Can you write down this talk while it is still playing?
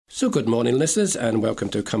So good morning, listeners, and welcome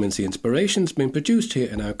to Come and See Inspirations, being produced here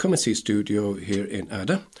in our Come and See studio here in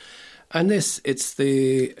Ada. And it's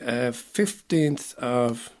the 15th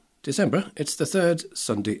of December. It's the third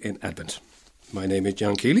Sunday in Advent. My name is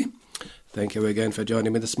John Keeley. Thank you again for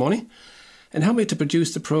joining me this morning. And help me to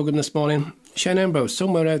produce the programme this morning, Shane Ambrose,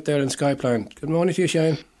 somewhere out there in Skyplan. Good morning to you,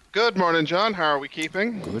 Shane. Good morning, John. How are we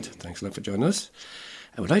keeping? Good. Thanks a lot for joining us.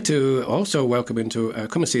 I would like to also welcome into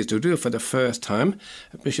Come and See studio for the first time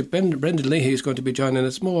Bishop Brendan Lee. He's going to be joining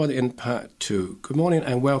us more in part 2. Good morning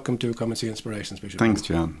and welcome to Come and See Inspirations, Bishop. Thanks,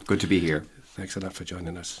 John. Good to be here. Thanks a lot for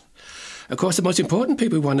joining us. Of course, the most important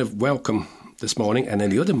people we want to welcome this morning and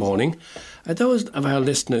any other morning are those of our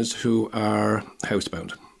listeners who are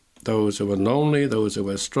housebound, those who are lonely, those who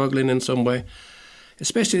are struggling in some way,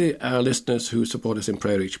 especially our listeners who support us in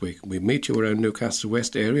prayer each week. We meet you around Newcastle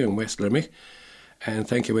West area and West Limerick. And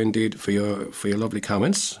thank you indeed for your lovely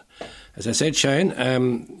comments. As I said, Shane,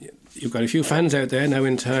 you've got a few fans out there now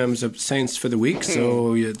in terms of Saints for the week,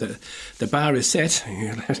 so the bar is set.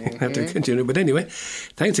 You'll have to continue. But anyway,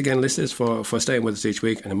 thanks again, listeners, for staying with us each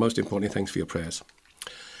week, and most importantly, thanks for your prayers.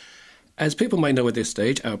 As people might know at this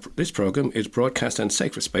stage, this programme is broadcast on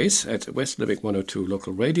Sacred Space at West Limerick 102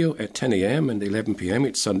 local radio at 10 a.m. and 11 p.m.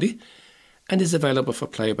 each Sunday, and is available for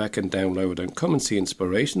playback and download on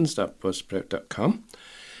comeandseeinspirations.buzzsprout.com,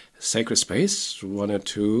 Sacred Space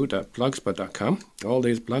 102.blogspot.com, all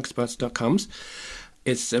these blogspots.coms.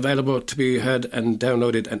 It's available to be heard and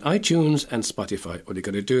downloaded on iTunes and Spotify. All you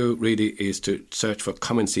got to do really is to search for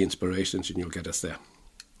Come and See Inspirations and you'll get us there.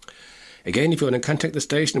 Again, if you want to contact the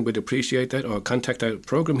station, we'd appreciate that, or contact our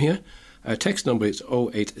programme here. Our text number is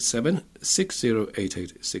 087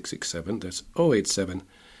 6088 667. That's 087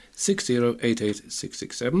 6088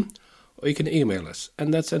 667, or you can email us,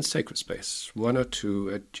 and that's at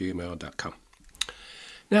sacredspace102@gmail.com.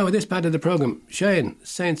 Now, with this part of the programme, Shane,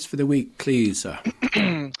 Saints for the week, please, sir.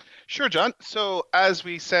 Sure, John. So, as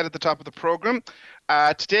we said at the top of the programme,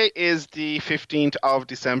 today is the 15th of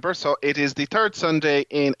December, so it is the third Sunday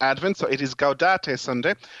in Advent, so it is Gaudete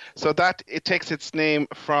Sunday. So that it takes its name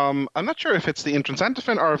from, I'm not sure if it's the entrance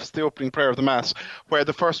antiphon or if it's the opening prayer of the Mass, where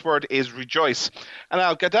the first word is rejoice. And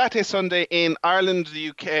now, Gaudete Sunday in Ireland,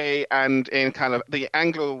 the UK, and in kind of the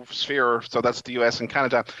Anglo sphere, so that's the US and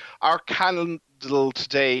Canada, our candle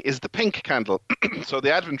today is the pink candle. So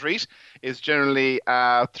the Advent wreath is generally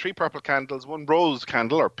 3 purple candles, 1 rose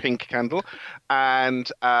candle or pink candle,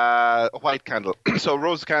 and a white candle. So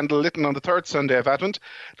rose candle lit on the third Sunday of Advent,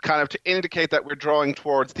 kind of to indicate that we're drawing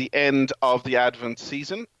towards the end of the Advent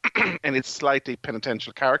season and its slightly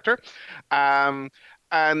penitential character.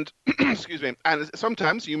 And excuse me, and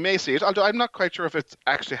sometimes you may see it, although I'm not quite sure if it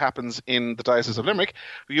actually happens in the Diocese of Limerick,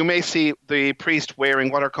 you may see the priest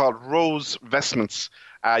wearing what are called rose vestments.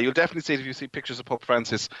 You'll definitely see it if you see pictures of Pope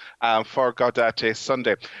Francis for Gaudete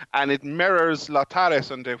Sunday. And it mirrors Laetare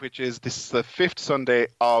Sunday, which is the 5th Sunday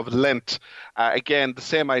of Lent. Again, the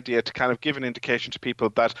same idea to kind of give an indication to people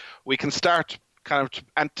that we can start kind of to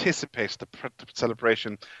anticipate the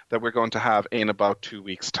celebration that we're going to have in about 2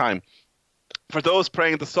 weeks' time. For those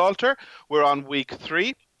praying the Psalter, we're on week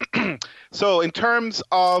 3. So in terms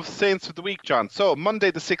of Saints of the Week, John, so Monday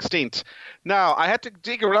the 16th. Now, I had to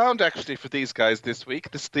dig around actually for these guys this week.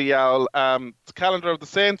 The calendar of the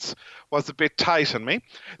Saints was a bit tight on me.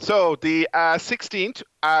 So the 16th,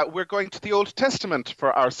 we're going to the Old Testament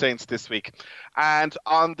for our saints this week. And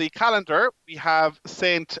on the calendar, we have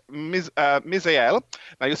Saint Misael.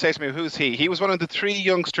 Now, you say to me, who's he? He was one of the 3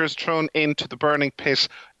 youngsters thrown into the burning pit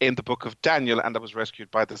in the book of Daniel, and that was rescued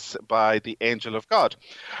by the angel of God.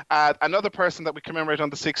 Another person that we commemorate on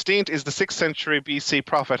the 16th is the 6th century BC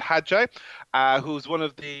prophet Haggai, who's one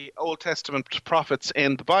of the Old Testament prophets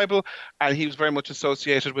in the Bible, and he was very much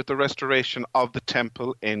associated with the restoration of the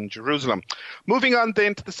temple in Jerusalem. Moving on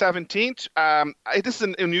then to the 17th, this is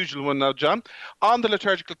an unusual one now, John. On the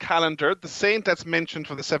liturgical calendar, the saint that's mentioned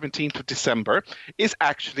for the 17th of December is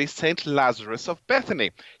actually Saint Lazarus of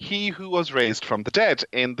Bethany, he who was raised from the dead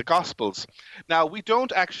in the Gospels. Now, we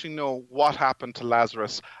don't actually know what happened to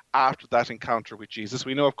Lazarus after that encounter with Jesus.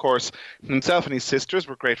 We know, of course, himself and his sisters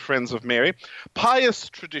were great friends of Mary. Pious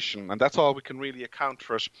tradition, and that's all we can really account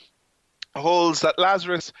for it, holds that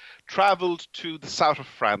Lazarus travelled to the south of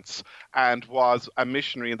France and was a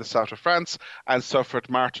missionary in the south of France and suffered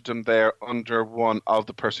martyrdom there under one of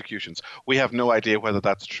the persecutions. We have no idea whether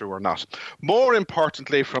that's true or not. More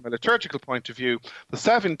importantly, from a liturgical point of view, the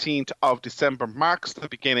 17th of December marks the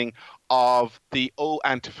beginning of the O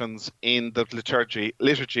antiphons in the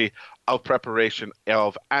liturgy of preparation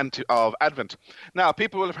of Advent. Now,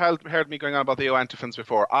 people will have heard me going on about the O antiphons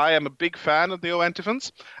before. I am a big fan of the O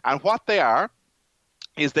antiphons, and what they are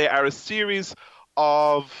is they are a series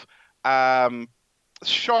of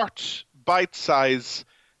short, bite-size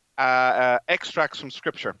extracts from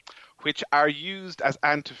Scripture, which are used as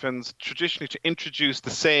antiphons traditionally to introduce the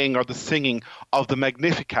saying or the singing of the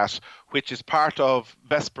Magnificat, which is part of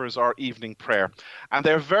Vespers or evening prayer. And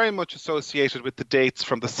they're very much associated with the dates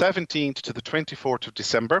from the 17th to the 24th of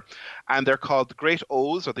December, and they're called the Great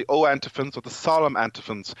O's, or the O antiphons, or the Solemn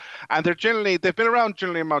antiphons. And they've been around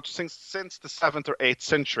generally since the 7th or 8th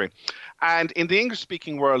century. And in the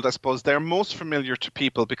English-speaking world, I suppose, they're most familiar to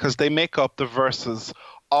people because they make up the verses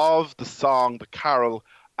of the song, the carol,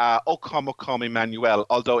 O come, Emmanuel,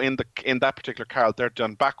 although in that particular carol, they're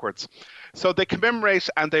done backwards. So they commemorate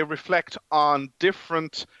and they reflect on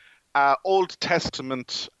different Old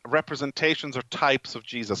Testament representations or types of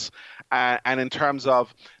Jesus. And in terms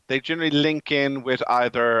of, they generally link in with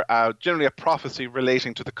either generally a prophecy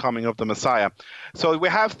relating to the coming of the Messiah. So we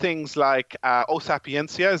have things like O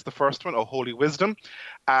Sapientia is the first one, O Holy Wisdom.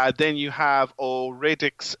 Then you have O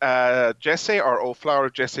Radix Jesse, or O Flower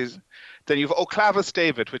of Jesse's. Then you have O Clavis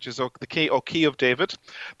David, which is the key of David.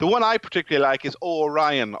 The one I particularly like is O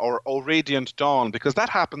Orion, or O Radiant Dawn, because that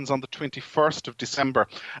happens on the 21st of December.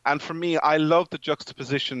 And for me, I love the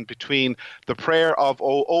juxtaposition between the prayer of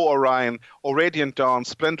O Orion, O Radiant Dawn,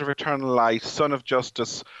 Splendor of Eternal Light, Son of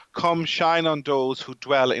Justice, come shine on those who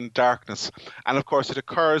dwell in darkness. And of course, it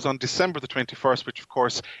occurs on December the 21st, which of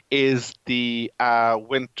course is the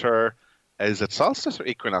winter, is it solstice or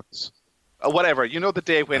equinox? Whatever, the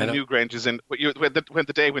day when Newgrange is in, when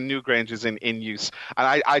the day when Newgrange is in use,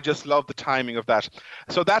 and I just love the timing of that.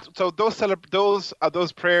 So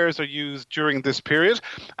those prayers are used during this period,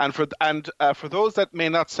 and for those that may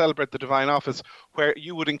not celebrate the Divine Office, where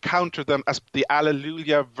you would encounter them as the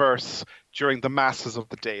Alleluia verse during the masses of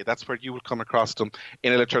the day. That's where you will come across them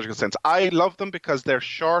in a liturgical sense. I love them because they're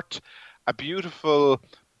short, a beautiful,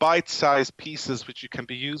 bite-sized pieces which you can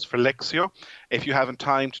be used for Lectio if you haven't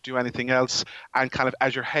time to do anything else, and kind of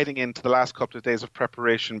as you're heading into the last couple of days of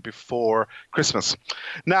preparation before Christmas.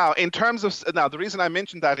 Now, the reason I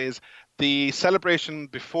mentioned that is the celebration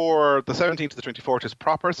before the 17th to the 24th is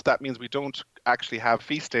proper, so that means we don't actually have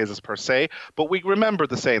feast days as per se, but we remember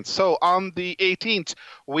the saints. So on the 18th,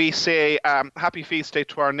 we say happy feast day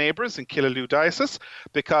to our neighbours in Killaloe Diocese,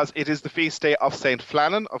 because it is the feast day of St.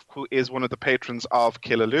 Flannan, who is one of the patrons of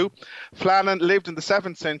Killaloe. Flannan lived in the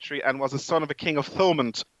 7th century and was a son of a king of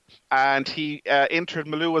Thomond, and he entered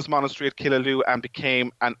Malua's monastery at Killaloe and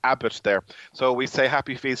became an abbot there. So we say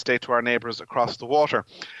happy feast day to our neighbours across the water.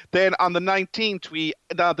 Then on the 19th, the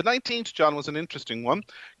 19th, John, was an interesting one.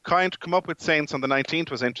 Trying to come up with saints on the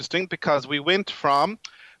 19th was interesting because we went from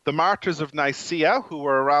the martyrs of Nicaea, who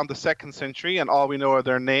were around the 2nd century, and all we know are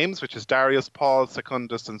their names, which is Darius, Paul,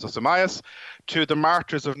 Secundus, and Zosimaeus, to the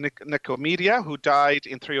martyrs of Nicomedia, who died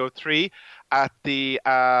in 303 at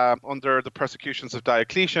under the persecutions of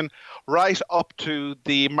Diocletian, right up to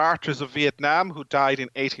the martyrs of Vietnam, who died in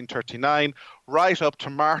 1839, right up to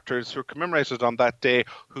martyrs who are commemorated on that day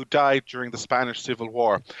who died during the Spanish Civil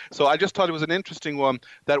War. So I just thought it was an interesting one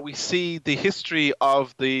that we see the history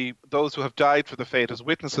of those who have died for the faith as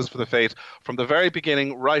witnesses for the faith from the very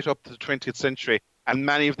beginning right up to the 20th century. And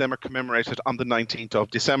many of them are commemorated on the 19th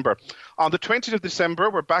of December. On the 20th of December,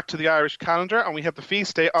 we're back to the Irish calendar, and we have the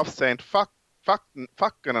feast day of St.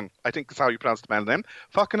 Fochannan, I think that's how you pronounce the man's name.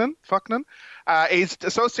 Fochannan. He's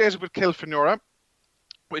associated with Kilfenora,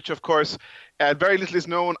 which, of course, very little is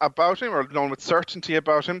known about him, or known with certainty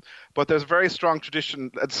about him, but there's a very strong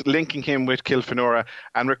tradition that's linking him with Kilfenora,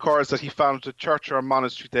 and records that he founded a church or a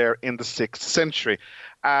monastery there in the 6th century.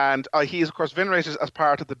 And he is, of course, venerated as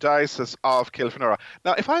part of the Diocese of Kilfenora.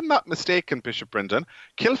 Now, if I'm not mistaken, Bishop Brendan,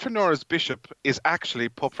 Kilfenora's bishop is actually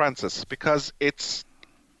Pope Francis, because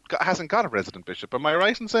hasn't got a resident bishop. Am I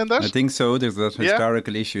right in saying that? I think so. There's that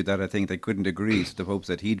historical issue that I think they couldn't agree, so the Pope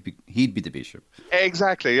said he'd be the bishop.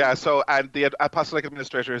 Exactly, yeah. So, and the apostolic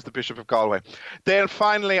administrator is the Bishop of Galway. Then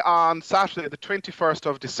finally on Saturday, the 21st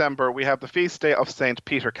of December, we have the feast day of St.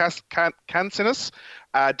 Peter Cancinus.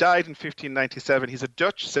 Died in 1597. He's a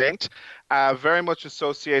Dutch saint, very much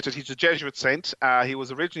associated. He's a Jesuit saint. He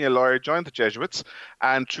was originally a lawyer, joined the Jesuits,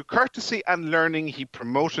 and through courtesy and learning, he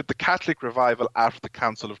promoted the Catholic revival after the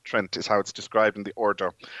Council of Trent, is how it's described in the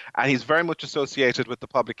Order. And he's very much associated with the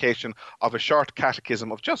publication of a short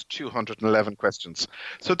catechism of just 211 questions.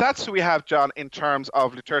 So that's who we have, John, in terms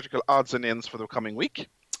of liturgical odds and ends for the coming week.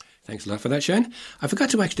 Thanks a lot for that, Shane. I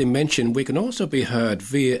forgot to actually mention we can also be heard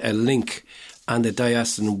via a link on the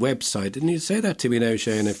Diocesan website. Didn't you say that to me now,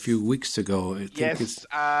 Shane, a few weeks ago? Yes,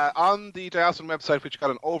 on the Diocesan website, which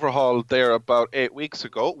got an overhaul there about 8 weeks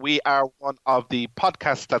ago, we are one of the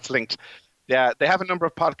podcasts that's linked. Yeah, they have a number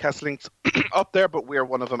of podcast links up there, but we're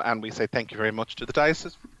one of them, and we say thank you very much to the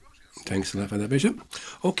diocese. Thanks a lot for that, Bishop.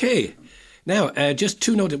 Okay, now just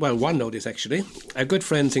one notice actually. Our good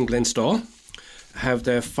friends in Glenstor have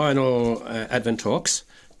their final Advent talks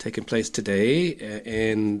taking place today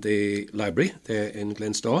in the library there in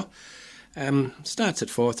Glenstor. Starts at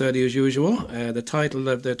 4:30 as usual. The title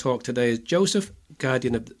of the talk today is Joseph,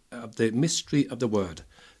 Guardian of the Mystery of the Word.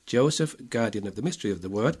 Joseph, Guardian of the Mystery of the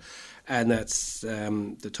Word. And that's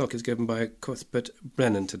the talk is given by Cuthbert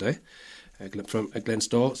Brennan today from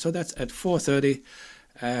Glenstor. So that's at 4:30.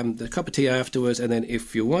 The cup of tea afterwards, and then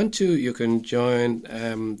if you want to, you can join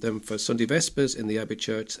them for Sunday Vespers in the Abbey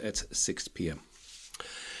Church at 6 p.m.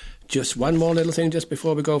 Just one more little thing just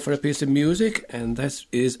before we go for a piece of music, and that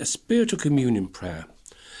is a spiritual communion prayer.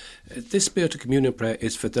 This spiritual communion prayer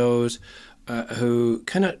is for those who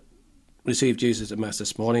cannot receive Jesus at Mass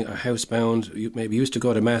this morning, are housebound, maybe used to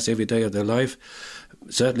go to Mass every day of their life,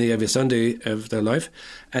 certainly every Sunday of their life,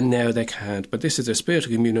 and now they can't. But this is a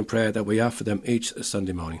spiritual communion prayer that we offer them each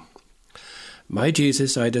Sunday morning. My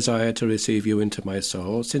Jesus, I desire to receive you into my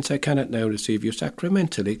soul. Since I cannot now receive you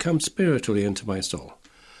sacramentally, come spiritually into my soul.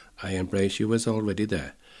 I embrace you as already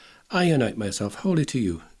there. I unite myself wholly to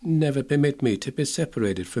you. Never permit me to be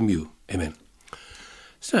separated from you. Amen.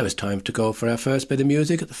 So now it's time to go for our first bit of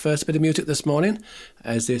music. The first bit of music this morning,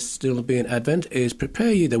 as this still being Advent, is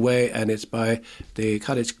Prepare Ye the Way, and it's by the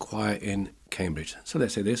College Choir in Cambridge. So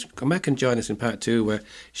let's say this. Come back and join us in part 2, where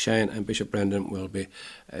Shane and Bishop Brendan will be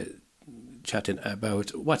chatting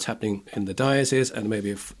about what's happening in the diocese and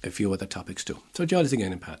maybe a few other topics too. So join us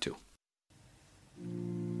again in part 2.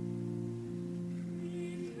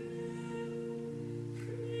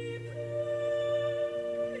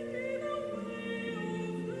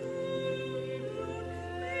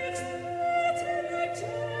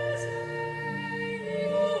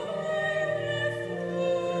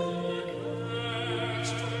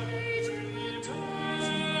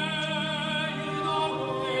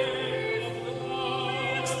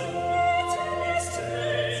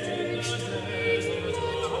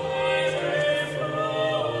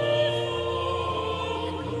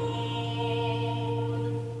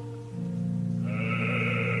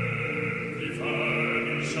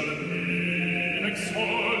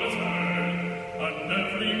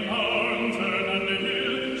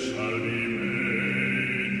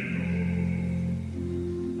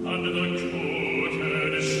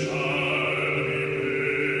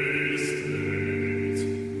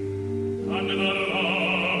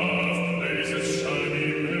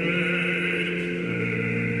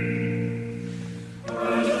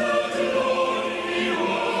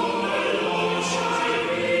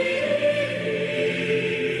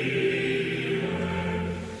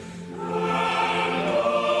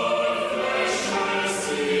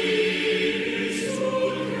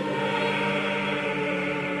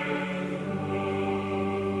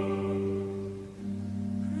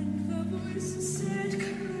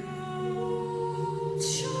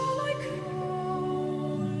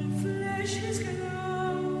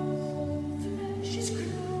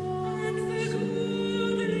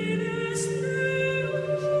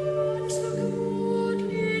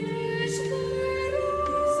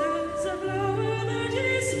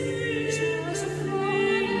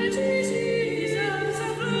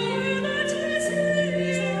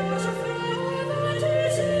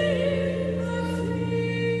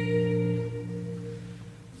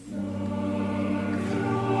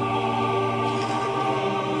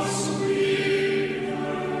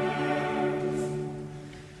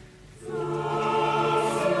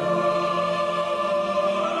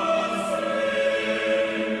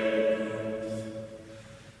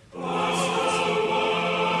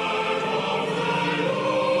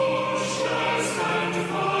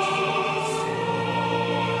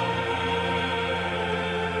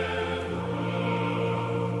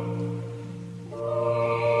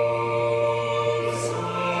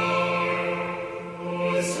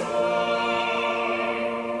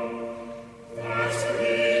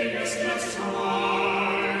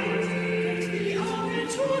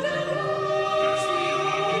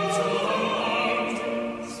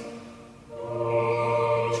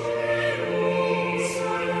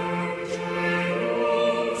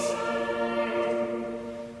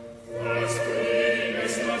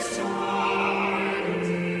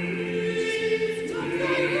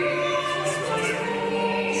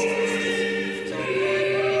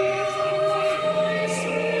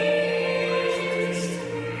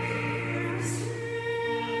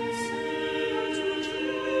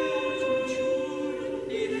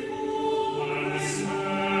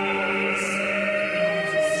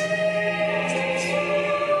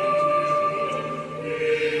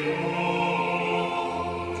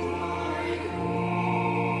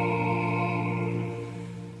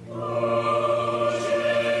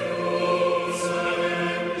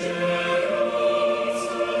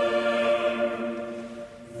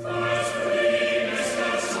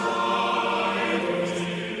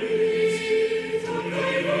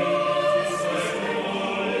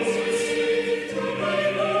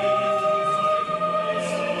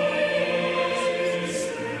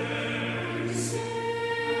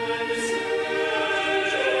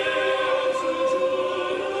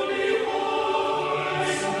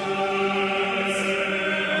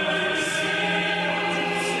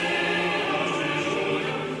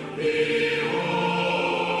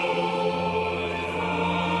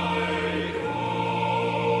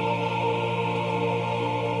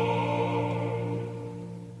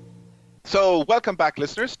 So, welcome back,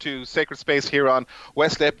 listeners, to Sacred Space here on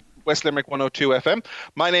West Limerick 102 FM.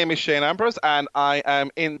 My name is Shane Ambrose, and I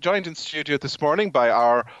am joined in studio this morning by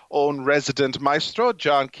our own resident maestro,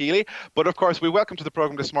 John Keeley. But of course, we welcome to the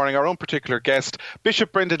programme this morning our own particular guest,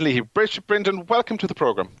 Bishop Brendan Leahy. Bishop Brendan, welcome to the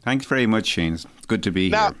programme. Thanks very much, Shane. It's good to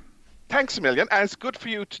be here. Thanks a million, and it's good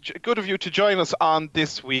of you to join us on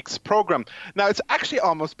this week's programme. Now, it's actually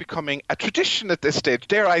almost becoming a tradition at this stage,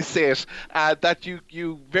 dare I say it, that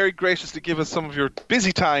you very graciously give us some of your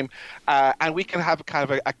busy time, and we can have a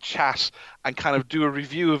kind of a chat and kind of do a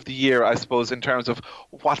review of the year, I suppose, in terms of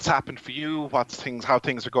what's happened for you, how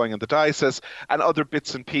things are going in the diocese, and other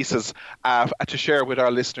bits and pieces to share with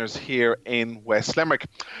our listeners here in West Limerick.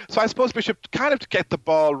 So I suppose, Bishop, kind of to get the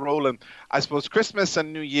ball rolling, I suppose Christmas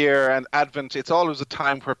and New Year and Advent, it's always a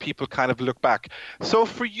time where people kind of look back. So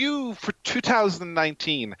for you, for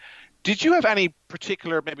 2019, did you have any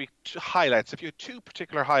particular maybe highlights, if you had two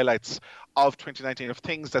particular highlights of 2019, of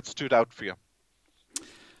things that stood out for you?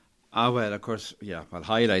 Well, of course, yeah. Well,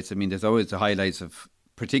 highlights. I mean, there's always the highlights of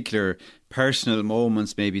particular personal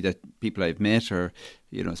moments, maybe that people I've met, or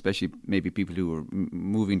especially maybe people who are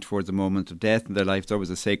moving towards a moment of death in their life. It's always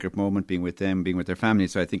a sacred moment, being with them, being with their family.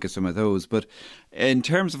 So I think of some of those. But in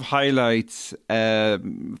terms of highlights,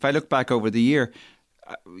 if I look back over the year,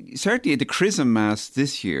 certainly the Chrism Mass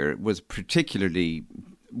this year was particularly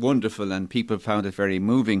wonderful, and people found it very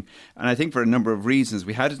moving, and I think for a number of reasons.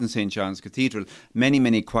 We had it in St. John's Cathedral.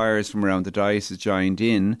 Many choirs from around the diocese joined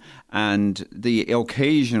in, and the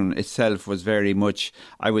occasion itself was very much,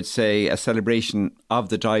 I would say, a celebration of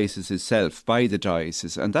the diocese itself by the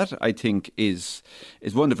diocese, and that, I think, is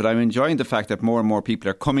wonderful. I'm enjoying the fact that more and more people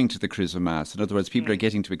are coming to the Chrism Mass. In other words, people are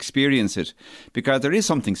getting to experience it, because there is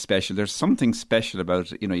something special. There's something special about,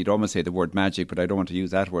 you'd almost say the word magic, but I don't want to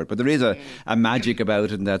use that word, but there is a magic about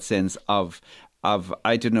it, in that sense of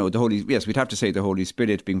I don't know, we'd have to say the Holy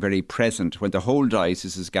Spirit being very present when the whole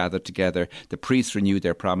diocese is gathered together. The priests renew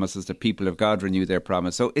their promises, the people of God renew their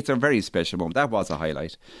promise. So it's a very special moment. That was a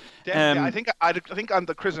highlight. Definitely. I think on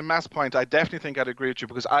the Chrism Mass point, I definitely think I'd agree with you,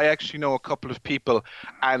 because I actually know a couple of people,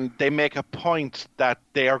 and they make a point that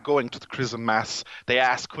they are going to the Chrism Mass. They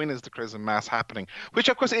ask, when is the Chrism Mass happening? Which,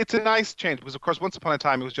 of course, it's a nice change, because, of course, once upon a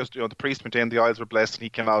time, it was just, the priest went in, the oils were blessed, and he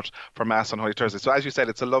came out for Mass on Holy Thursday. So, as you said,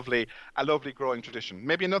 it's a lovely growing tradition.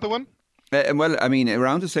 Maybe another one? Well, I mean,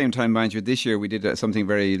 around the same time, mind you, this year we did something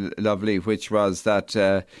very lovely, which was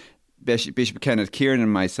that Bishop Kenneth Kieran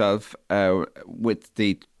and myself, with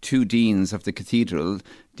the two deans of the cathedral,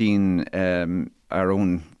 Dean, our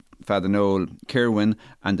own Father Noel Kirwan,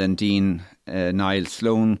 and then Dean Niall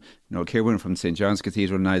Sloan, Noel Kirwan from St. John's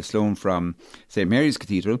Cathedral, Niall Sloan from St. Mary's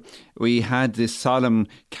Cathedral, we had this solemn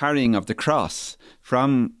carrying of the cross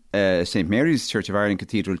from St. Mary's Church of Ireland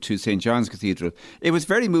Cathedral to St. John's Cathedral. It was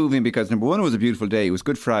very moving because, number one, it was a beautiful day. It was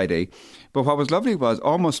Good Friday. But what was lovely was,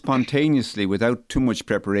 almost spontaneously, without too much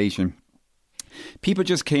preparation, people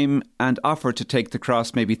just came and offered to take the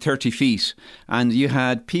cross maybe 30 feet. And you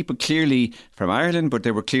had people clearly from Ireland, but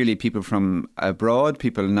there were clearly people from abroad,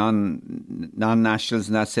 people non-nationals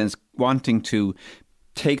in that sense, wanting to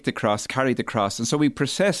take the cross, carry the cross. And so we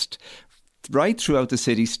processed right throughout the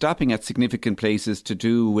city, stopping at significant places to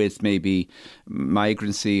do with maybe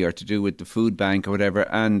migrancy or to do with the food bank or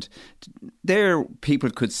whatever. And there people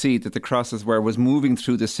could see that the crosses was moving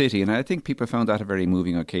through the city. And I think people found that a very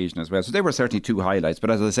moving occasion as well. So they were certainly two highlights. But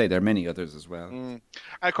as I say, there are many others as well. And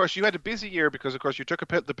of course, you had a busy year because, of course, you took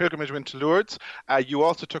the pilgrimage went to Lourdes. You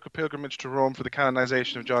also took a pilgrimage to Rome for the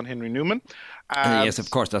canonization of John Henry Newman. Yes, of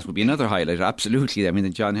course, that would be another highlight. Absolutely. I mean, the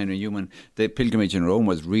John Henry Newman, the pilgrimage in Rome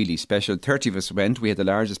was really special. 30 of us went. We had the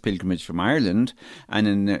largest pilgrimage from Ireland, and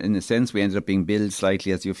in a sense we ended up being billed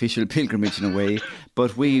slightly as the official pilgrimage in a way,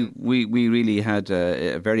 but we really had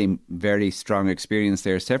a very, very strong experience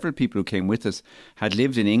there. Several people who came with us had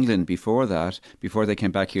lived in England before they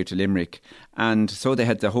came back here to Limerick, and so they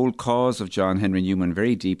had the whole cause of John Henry Newman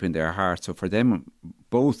very deep in their heart. So for them,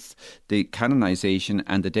 both the canonization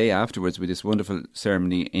and the day afterwards with this wonderful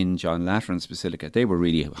ceremony in John Lateran's Basilica, they were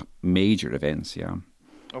really major events, yeah.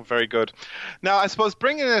 Oh, very good. Now, I suppose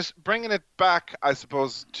bringing it back, I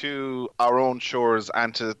suppose, to our own shores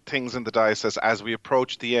and to things in the diocese as we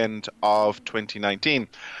approach the end of 2019.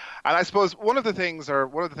 And I suppose one of the things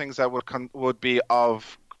that would be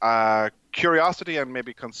of curiosity and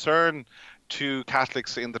maybe concern to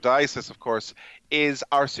Catholics in the diocese, of course, is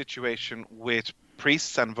our situation with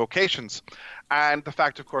priests and vocations, and the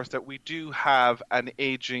fact, of course, that we do have an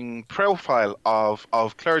aging profile of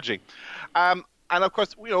clergy. And of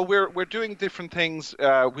course, we're doing different things,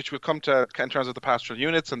 which we'll come to in terms of the pastoral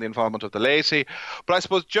units and the involvement of the laity. But I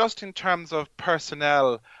suppose just in terms of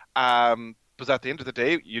personnel But at the end of the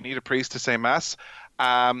day, you need a priest to say Mass.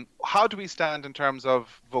 How do we stand in terms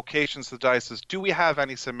of vocations to the diocese? Do we have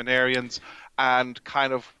any seminarians, and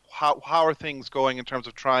kind of how are things going in terms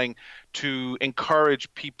of trying to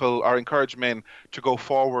encourage people or encourage men to go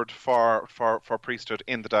forward for priesthood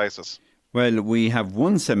in the diocese? Well, we have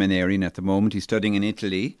one seminarian at the moment. He's studying in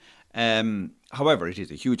Italy. However, it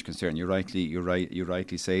is a huge concern. You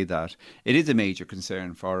rightly say that. It is a major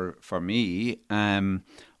concern for me.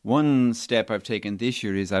 One step I've taken this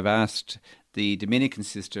year is I've asked the Dominican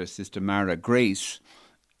sister, Sister Mara Grace,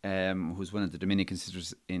 who's one of the Dominican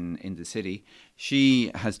sisters in the city. She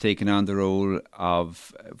has taken on the role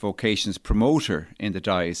of vocations promoter in the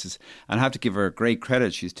diocese, and I have to give her great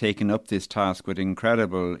credit. She's taken up this task with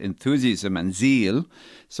incredible enthusiasm and zeal.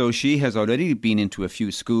 So she has already been into a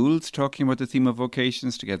few schools talking about the theme of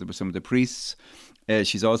vocations together with some of the priests.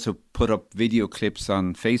 She's also put up video clips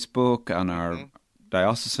on Facebook, on our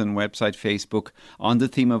diocesan website, Facebook, on the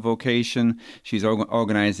theme of vocation. She's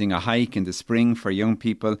organising a hike in the spring for young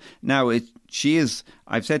people. Now,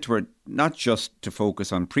 I've said to her, not just to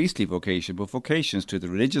focus on priestly vocation, but vocations to the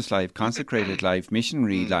religious life, consecrated life,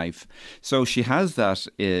 missionary life. So she has that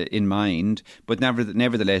in mind, but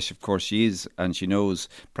nevertheless, of course, she is, and she knows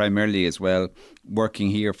primarily as well,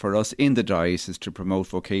 working here for us in the diocese to promote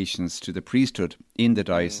vocations to the priesthood in the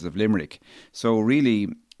Diocese of Limerick. So really,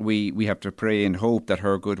 we have to pray and hope that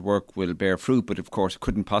her good work will bear fruit, but of course it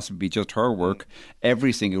couldn't possibly be just her work.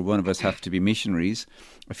 Every single one of us have to be missionaries.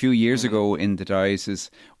 A few years ago in the diocese,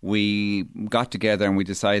 we got together and we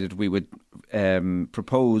decided we would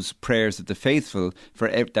propose prayers of the faithful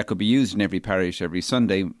that could be used in every parish every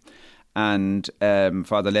Sunday. And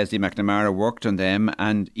Father Leslie McNamara worked on them,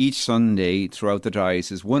 and each Sunday throughout the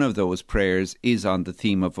diocese, one of those prayers is on the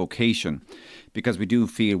theme of vocation, because we do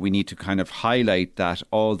feel we need to kind of highlight that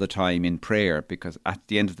all the time in prayer, because at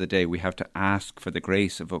the end of the day we have to ask for the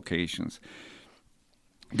grace of vocations.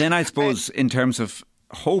 Then I suppose in terms of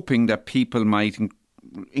hoping that people might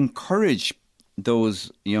encourage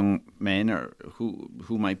those young men or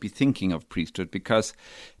who might be thinking of priesthood, because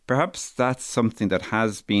perhaps that's something that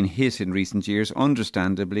has been hit in recent years.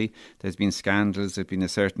 Understandably, there's been scandals, there's been a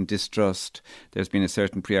certain distrust, there's been a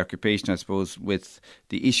certain preoccupation, I suppose, with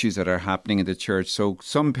the issues that are happening in the church. So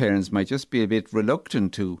some parents might just be a bit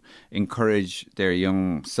reluctant to encourage their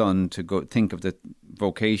young son to go think of the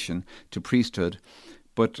vocation to priesthood.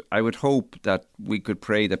 But I would hope that we could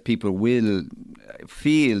pray that people will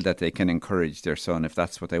feel that they can encourage their son if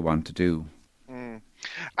that's what they want to do.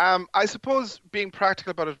 I suppose, being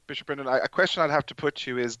practical about it, Bishop Brendan, a question I'd have to put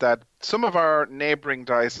to you is that some of our neighbouring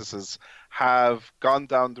dioceses have gone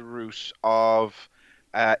down the route of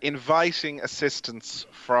inviting assistance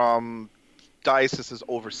from dioceses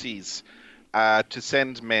overseas to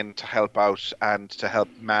send men to help out and to help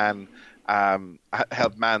man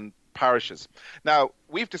parishes. Now,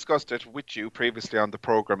 we've discussed it with you previously on the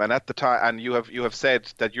program, and at the time, and you have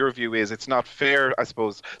said that your view is it's not fair, I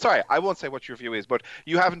suppose. Sorry, I won't say what your view is, but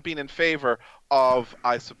you haven't been in favour of,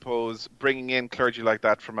 I suppose, bringing in clergy like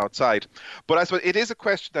that from outside. But I suppose it is a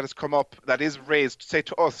question that has come up, that is raised, say,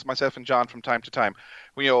 to us, myself and John, from time to time,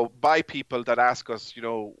 by people that ask us,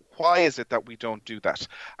 why is it that we don't do that?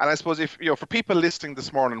 And I suppose, if for people listening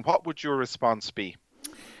this morning, what would your response be?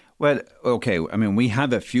 Well, okay, I mean, we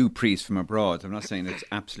have a few priests from abroad. I'm not saying there's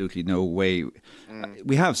absolutely no way.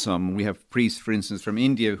 We have some. We have priests, for instance, from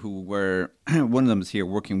India who were, one of them is here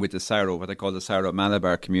working with the Syro, what they call the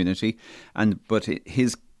Syro-Malabar community. But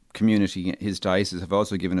his community, his diocese, have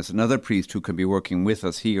also given us another priest who can be working with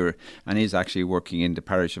us here and is actually working in the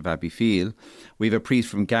parish of Abbeyfeale. We have a priest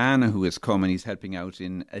from Ghana who has come and he's helping out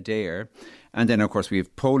in Adair. And then, of course, we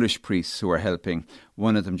have Polish priests who are helping.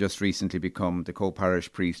 One of them just recently become the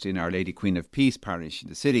co-parish priest in Our Lady Queen of Peace parish in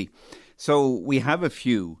the city. So we have a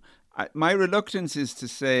few. My reluctance is to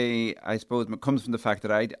say, I suppose, it comes from the fact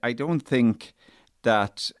that I don't think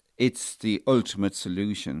that it's the ultimate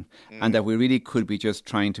solution and that we really could be just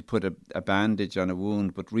trying to put a bandage on a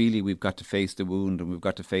wound, but really we've got to face the wound and we've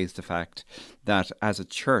got to face the fact that as a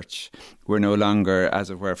church we're no longer,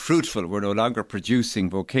 as it were, fruitful, we're no longer producing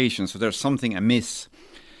vocations, so there's something amiss.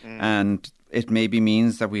 And it maybe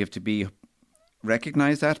means that we have to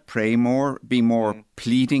recognise that, pray more, be more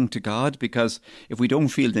pleading to God, because if we don't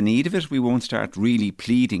feel the need of it, we won't start really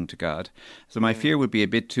pleading to God. So my fear would be a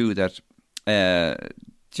bit too that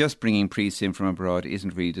just bringing priests in from abroad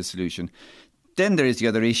isn't really the solution. Then there is the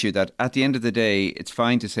other issue that at the end of the day, it's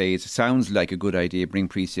fine to say it sounds like a good idea, bring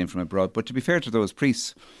priests in from abroad. But to be fair to those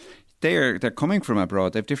priests, they're coming from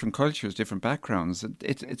abroad. They have different cultures, different backgrounds.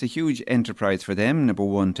 It's a huge enterprise for them, number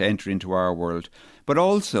one, to enter into our world. But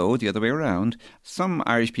also, the other way around, some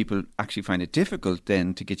Irish people actually find it difficult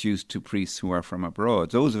then to get used to priests who are from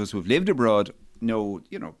abroad. Those of us who've lived abroad know,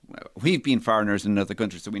 we've been foreigners in other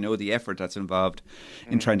countries, so we know the effort that's involved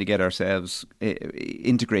in trying to get ourselves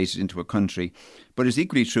integrated into a country. But it's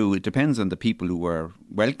equally true, it depends on the people who are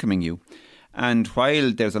welcoming you. And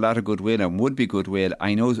while there's a lot of goodwill and would be goodwill,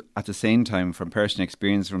 I know at the same time from personal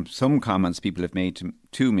experience, from some comments people have made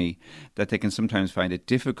to me, that they can sometimes find it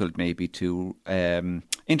difficult maybe to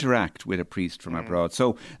interact with a priest from abroad.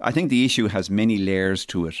 So I think the issue has many layers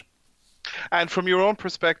to it. And from your own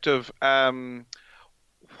perspective,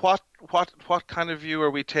 what kind of view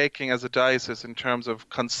are we taking as a diocese in terms of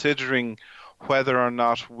considering whether or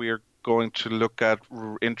not we're going to look at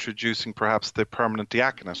introducing perhaps the permanent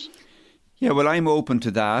diaconate? Yeah, well, I'm open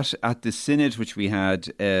to that. At the synod, which we had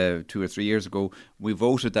 2 or 3 years ago, we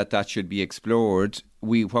voted that should be explored.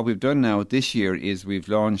 What we've done now this year is we've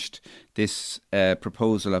launched this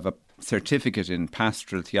proposal of a certificate in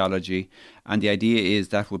pastoral theology, and the idea is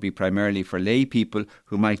that would be primarily for lay people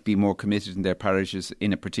who might be more committed in their parishes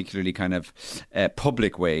in a particularly kind of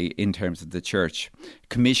public way in terms of the church,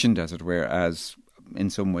 commissioned, as it were, as in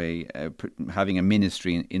some way having a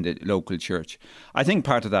ministry in the local church. I think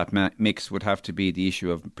part of that mix would have to be the issue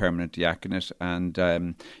of permanent diaconate, and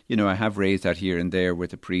I have raised that here and there with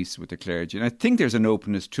the priests, with the clergy, and I think there's an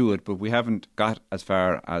openness to it, but we haven't got as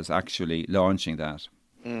far as actually launching that.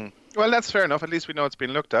 Well, that's fair enough. At least we know it's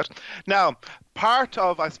been looked at. Now, part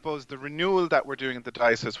of, I suppose, the renewal that we're doing in the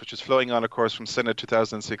diocese, which is flowing on, of course, from Synod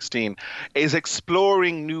 2016, is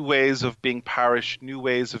exploring new ways of being parish, new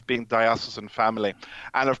ways of being diocesan family.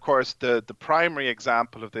 And, of course, the primary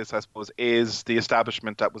example of this, I suppose, is the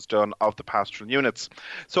establishment that was done of the pastoral units.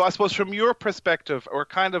 So I suppose from your perspective,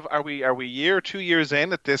 are we a year, 2 years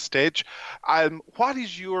in at this stage? What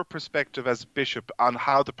is your perspective as bishop on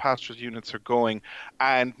how the pastoral units are going,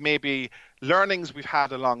 and maybe learnings we've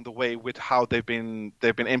had along the way with how they've been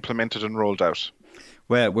implemented and rolled out?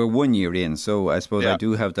 Well, we're 1 year in, so I suppose I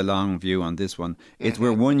do have the long view on this one.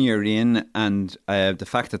 We're 1 year in, and the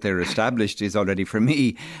fact that they're established is already, for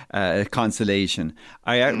me, a consolation.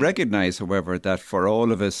 I recognise, however, that for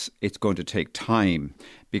all of us, it's going to take time,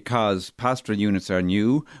 because pastoral units are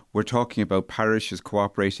new. We're talking about parishes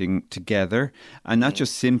cooperating together, and not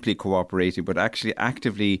just simply cooperating, but actually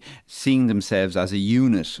actively seeing themselves as a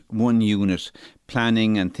unit, one unit,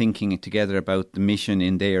 planning and thinking together about the mission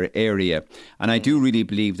in their area. And I do really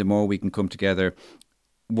believe the more we can come together,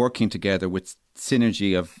 working together with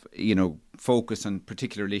synergy of, focus on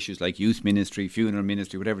particular issues like youth ministry, funeral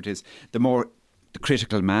ministry, whatever it is, the more the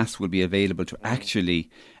critical mass will be available to actually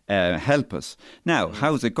help us. Now,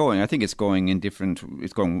 how's it going? I think it's going in different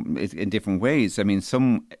ways. I mean,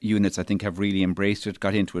 some units I think have really embraced it,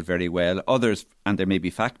 got into it very well. Others, and there may be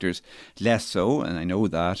factors, less so, and I know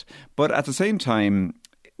that. But at the same time,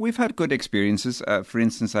 we've had good experiences. For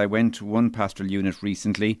instance, I went to one pastoral unit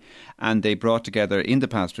recently, and they brought together in the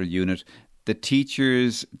pastoral unit the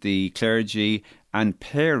teachers, the clergy, and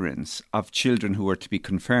parents of children who were to be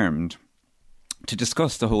confirmed, to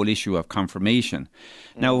discuss the whole issue of confirmation.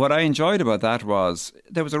 Now, what I enjoyed about that was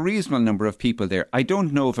there was a reasonable number of people there. I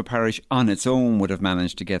don't know if a parish on its own would have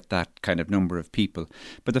managed to get that kind of number of people.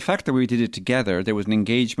 But the fact that we did it together, there was an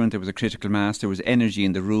engagement, there was a critical mass, there was energy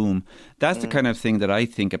in the room. That's the kind of thing that I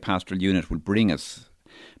think a pastoral unit will bring us.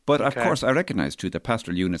 But of course, I recognise too that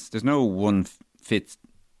pastoral units, there's no one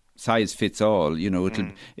size fits all.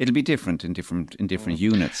 It'll be different in different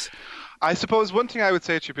units. I suppose one thing I would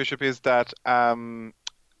say to you, Bishop, is that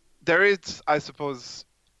there is, I suppose,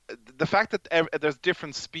 the fact that there's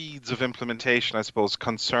different speeds of implementation, I suppose,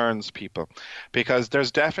 concerns people, because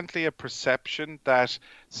there's definitely a perception that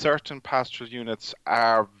certain pastoral units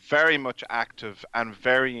are very much active and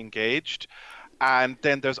very engaged. And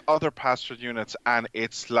then there's other pastoral units, and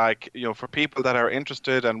it's like, for people that are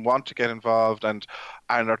interested and want to get involved and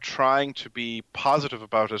are trying to be positive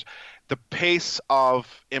about it, the pace of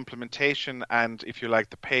implementation and, if you like,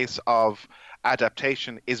 the pace of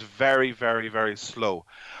adaptation is very, very, very slow.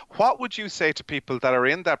 What would you say to people that are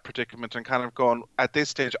in that predicament and kind of going at this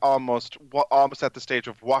stage almost at the stage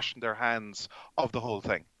of washing their hands of the whole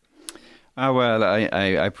thing? Well, I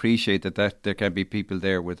appreciate that there can be people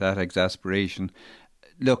there with that exasperation.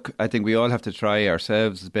 Look, I think we all have to try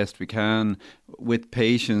ourselves as best we can, with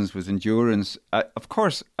patience, with endurance. Of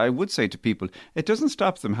course, I would say to people, it doesn't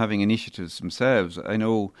stop them having initiatives themselves. I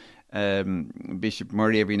know Bishop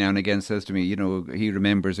Murray every now and again says to me, he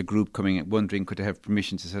remembers a group coming wondering could they have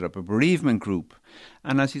permission to set up a bereavement group.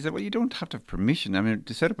 And as he said, well, you don't have to have permission. I mean,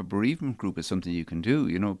 to set up a bereavement group is something you can do,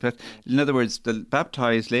 But in other words, the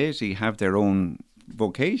baptised laity have their own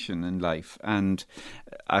vocation in life. And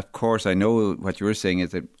of course, I know what you're saying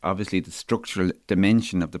is that obviously the structural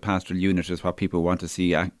dimension of the pastoral unit is what people want to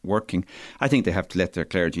see working. I think they have to let their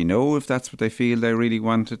clergy know if that's what they feel they really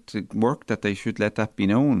want it to work, that they should let that be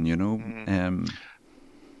known, You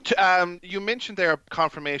mentioned there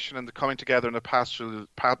confirmation and the coming together in a pastoral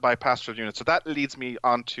unit. So that leads me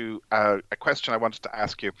on to a question I wanted to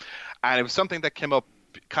ask you. And it was something that came up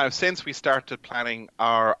kind of since we started planning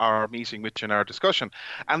our meeting with you in our discussion.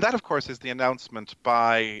 And that, of course, is the announcement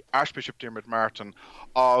by Archbishop Diarmuid Martin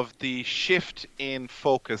of the shift in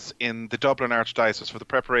focus in the Dublin Archdiocese for the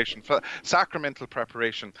preparation, for sacramental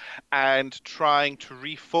preparation, and trying to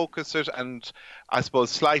refocus it and, I suppose,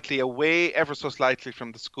 slightly away, ever so slightly,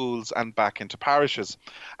 from the schools and back into parishes.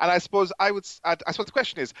 And I suppose the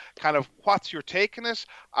question is kind of what's your take on it?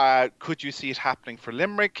 Could you see it happening for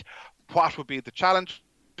Limerick? What would be the challenges?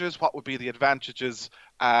 What would be the advantages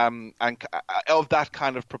and of that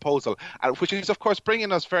kind of proposal? Which is, of course,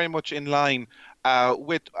 bringing us very much in line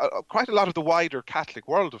with quite a lot of the wider Catholic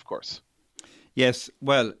world, of course. Yes,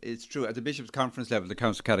 well, it's true. At the Bishops' Conference level, the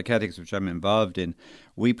Council of Catechetics, which I'm involved in,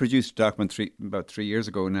 we produced a document about 3 years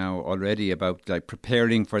ago now already about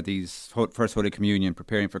preparing for these First Holy Communion,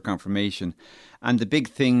 preparing for confirmation. And the big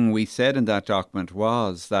thing we said in that document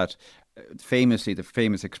was that famously, the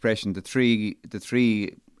famous expression, the three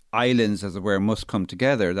islands, as it were, must come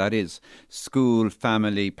together. That is school,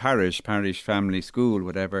 family, parish, family, school,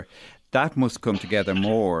 whatever. That must come together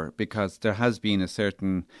more because there has been a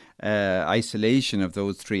certain isolation of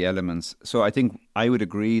those three elements. So I think I would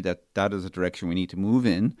agree that is a direction we need to move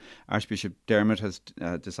in. Archbishop Diarmuid has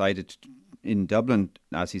decided in Dublin,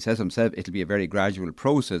 as he says himself, it'll be a very gradual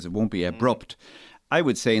process. It won't be abrupt. I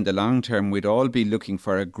would say in the long term, we'd all be looking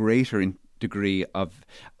for a greater degree of,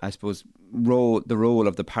 I suppose, the role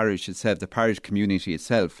of the parish itself, the parish community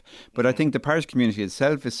itself. But I think the parish community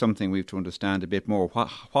itself is something we have to understand a bit more.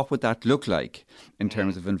 What would that look like in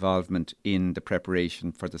terms of involvement in the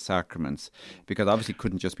preparation for the sacraments? Because obviously it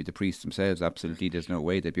couldn't just be the priests themselves. Absolutely, there's no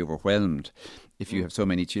way. They'd be overwhelmed if you have so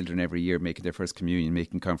many children every year making their first communion,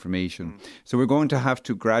 making confirmation. So we're going to have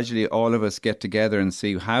to gradually, all of us, get together and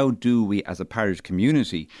see how do we as a parish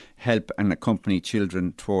community help and accompany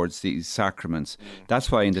children towards these sacraments. That's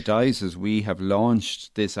why in the diocese we have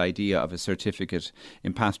launched this idea of a certificate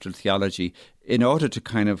in pastoral theology in order to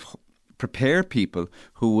kind of prepare people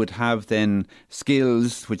who would have then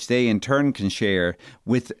skills which they in turn can share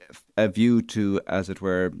with a view to, as it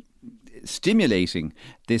were, stimulating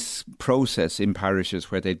this process in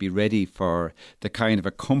parishes where they'd be ready for the kind of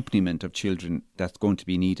accompaniment of children that's going to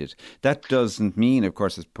be needed. That doesn't mean, of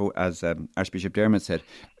course, as Archbishop Diarmuid said,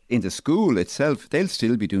 in the school itself, they'll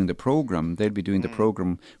still be doing the programme. They'll be doing the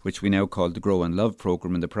programme which we now call the Grow and Love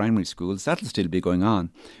programme in the primary schools. That'll still be going on.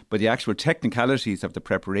 But the actual technicalities of the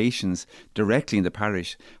preparations directly in the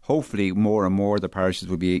parish, hopefully more and more the parishes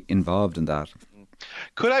will be involved in that.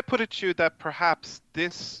 Could I put it to you that perhaps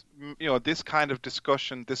this kind of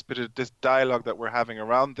discussion, this dialogue that we're having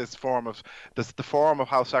around the form of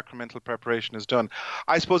how sacramental preparation is done,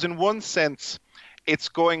 I suppose in one sense, it's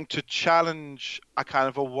going to challenge a kind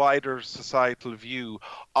of a wider societal view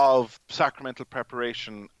of sacramental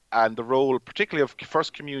preparation and the role, particularly of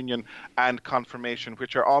First Communion and Confirmation,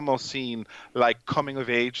 which are almost seen like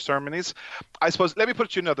coming-of-age ceremonies. I suppose, let me put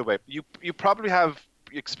it to you another way. You probably have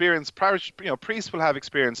experience, priests will have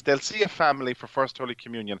experience. They'll see a family for First Holy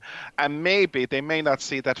Communion, and maybe they may not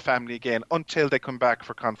see that family again until they come back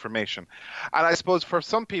for confirmation. And I suppose for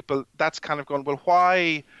some people, that's kind of going, well,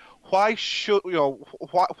 why should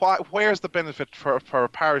where's the benefit for a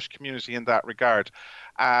parish community in that regard,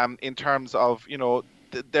 in terms of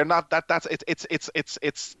they're not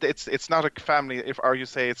it's not a family, or you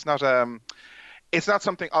say it's not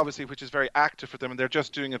something obviously which is very active for them, and they're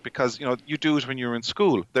just doing it because you do it when you're in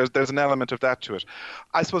school. There's an element of that to it.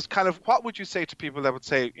 I suppose kind of what would you say to people that would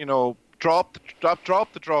say drop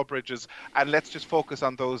the drawbridges and let's just focus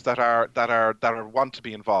on those that want to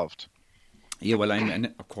be involved? Yeah, well,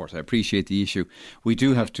 and of course, I appreciate the issue. We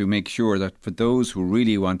do have to make sure that for those who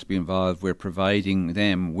really want to be involved, we're providing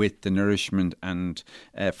them with the nourishment and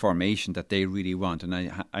formation that they really want.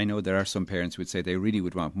 And I know there are some parents who would say they really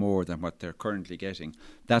would want more than what they're currently getting.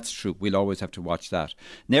 That's true. We'll always have to watch that.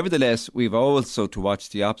 Nevertheless, we've also to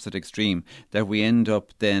watch the opposite extreme, that we end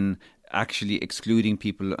up then actually excluding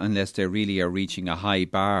people unless they really are reaching a high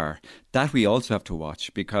bar. That we also have to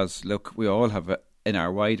watch, because look, we all have in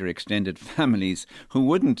our wider extended families who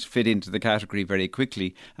wouldn't fit into the category very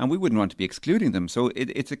quickly, and we wouldn't want to be excluding them. So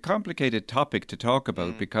it's a complicated topic to talk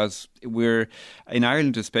about because we're, in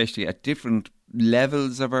Ireland especially, at different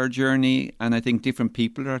levels of our journey, and I think different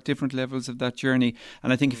people are at different levels of that journey.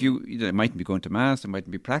 And I think if you know, mightn't be going to mass, they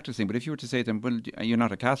mightn't be practicing, but if you were to say to them, well, you're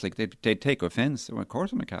not a Catholic, they'd take offence. Well, of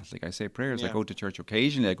course I'm a Catholic. I say prayers. I go to church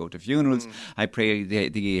occasionally. I go to funerals. I pray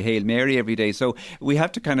the Hail Mary every day. So we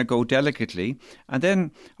have to kind of go delicately. And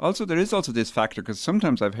then also there is also this factor, because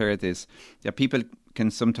sometimes I've heard this, that people can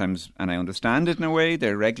sometimes, and I understand it in a way,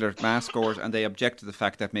 they're regular mass goers and they object to the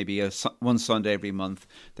fact that maybe one Sunday every month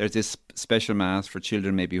there's this special mass for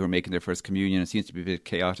children maybe who are making their first communion. It seems to be a bit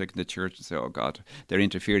chaotic in the church, and say, oh God, they're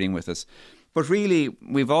interfering with us. But really,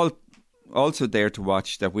 we've all also there to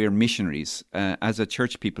watch that we're missionaries. As a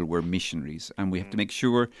church people, we're missionaries, and we have to make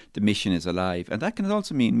sure the mission is alive. And that can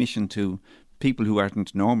also mean mission to people who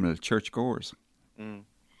aren't normal church goers.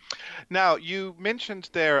 Now, you mentioned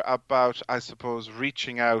there about, I suppose,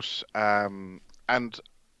 reaching out, and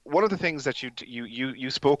one of the things that you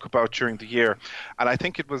spoke about during the year, and I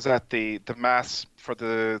think it was at the Mass for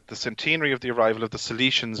the centenary of the arrival of the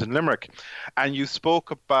Salesians in Limerick, and you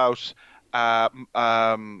spoke about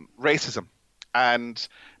racism and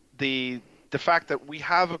the fact that we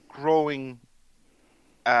have a growing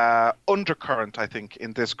undercurrent, I think,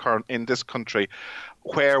 in this country,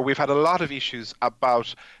 where we've had a lot of issues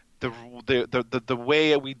about the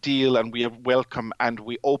way we deal and we welcome and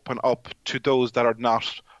we open up to those that are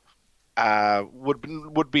not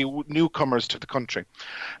would be newcomers to the country.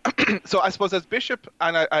 So I suppose as bishop,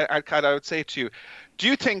 and I would say to you, do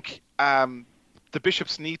you think the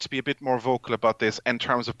bishops need to be a bit more vocal about this in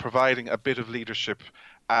terms of providing a bit of leadership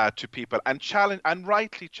to people and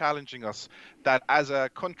rightly challenging us that as a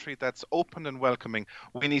country that's open and welcoming,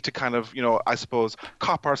 we need to kind of, I suppose,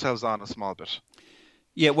 cop ourselves on a small bit?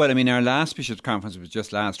 Yeah, well, I mean, our last Bishops' Conference was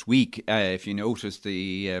just last week. If you noticed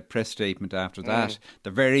the press statement after that,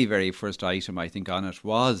 the very, very first item, I think, on it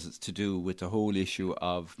was to do with the whole issue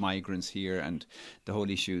of migrants here and the whole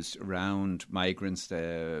issues around migrants,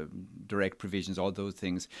 the direct provisions, all those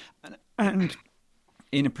things. And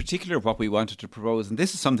in particular, what we wanted to propose, and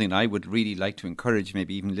this is something I would really like to encourage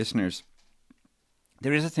maybe even listeners,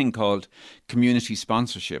 there is a thing called community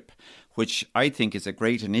sponsorship, which I think is a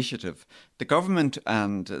great initiative. The government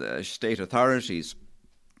and state authorities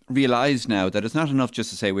realise now that it's not enough just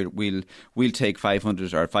to say we'll take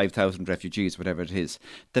 500 or 5,000 refugees, whatever it is.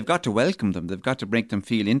 They've got to welcome them. They've got to make them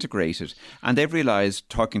feel integrated. And they've realised,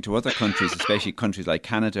 talking to other countries, especially countries like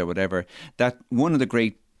Canada, whatever, that one of the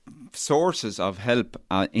great sources of help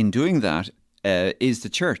in doing that is the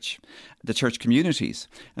church communities.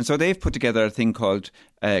 And so they've put together a thing called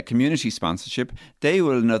community sponsorship. They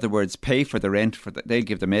will, in other words, pay for the rent, they'll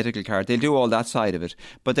give the medical card, they'll do all that side of it.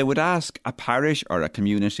 But they would ask a parish or a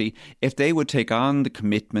community if they would take on the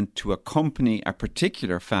commitment to accompany a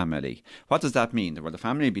particular family. What does that mean? Well, the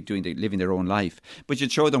family would be living their own life, but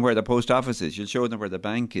you'd show them where the post office is, you'll show them where the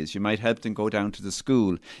bank is, you might help them go down to the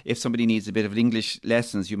school. If somebody needs a bit of English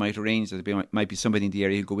lessons, you might arrange that there might be somebody in the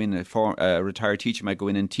area who go in, a retired teacher might go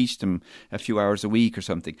in and teach them a few hours a week or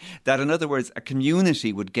something. That, in other words, a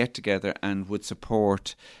community would get together and would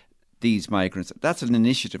support these migrants. That's an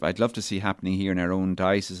initiative I'd love to see happening here in our own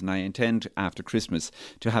diocese, and I intend after Christmas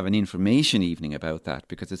to have an information evening about that,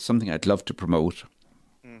 because it's something I'd love to promote.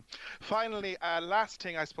 Finally, last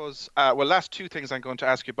thing, I suppose, last two things I'm going to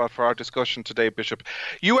ask you about for our discussion today, Bishop.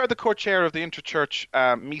 You are the co-chair of the Interchurch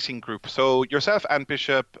meeting group. So yourself and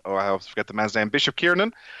Bishop, I always forget the man's name, Bishop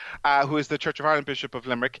Kiernan, who is the Church of Ireland Bishop of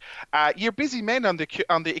Limerick. You're busy men on the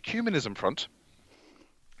ecumenism front.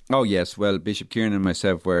 Oh, yes. Well, Bishop Kiernan and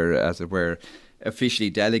myself were, as it were, officially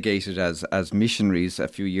delegated as missionaries a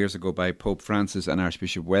few years ago by Pope Francis and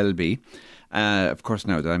Archbishop Welby. Of course,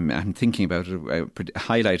 now that I'm thinking about it, a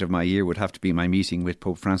highlight of my year would have to be my meeting with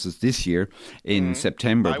Pope Francis this year in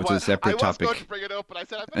September, which is a separate topic. I was going to bring it up, but I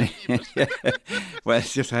said I better keep it. Well,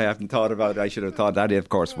 it's just I haven't thought about it. I should have thought that, of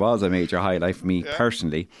course, was a major highlight for me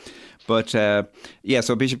personally. But so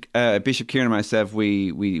Bishop Kieran and myself,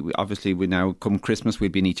 we obviously, we now come Christmas, we'll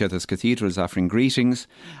be in each other's cathedrals offering greetings.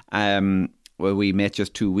 Well, we met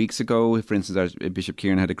just 2 weeks ago. For instance, Bishop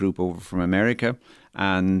Kieran had a group over from America,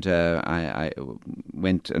 and I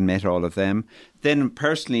went and met all of them. Then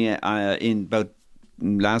personally, in about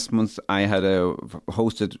last month I had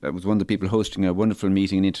I was one of the people hosting a wonderful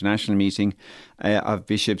meeting, an international meeting of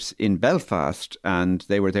bishops in Belfast, and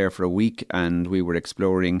they were there for a week, and we were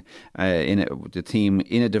exploring the theme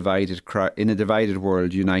in a divided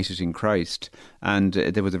world, united in Christ. And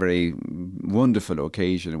there was a very wonderful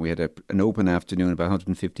occasion. We had an open afternoon, about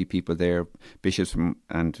 150 people there, bishops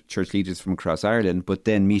and church leaders from across Ireland, but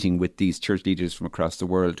then meeting with these church leaders from across the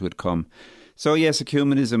world who had come. So yes,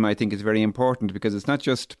 ecumenism I think is very important, because it's not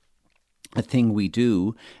just a thing we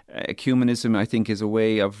do. Ecumenism, I think, is a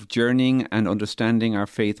way of journeying and understanding our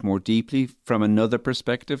faith more deeply from another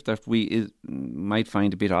perspective that we might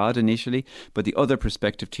find a bit odd initially, but the other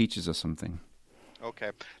perspective teaches us something.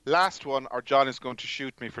 Okay. Last one, or John is going to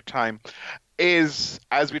shoot me for time, is,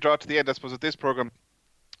 as we draw to the end, I suppose, of this programme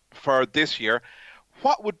for this year,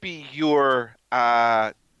 what would be your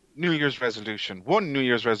New Year's resolution, one New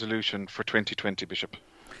Year's resolution for 2020, Bishop?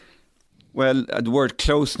 Well, the word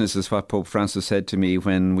closeness is what Pope Francis said to me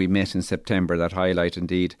when we met in September, that highlight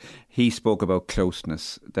indeed. He spoke about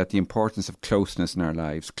closeness, that the importance of closeness in our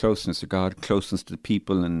lives, closeness to God, closeness to the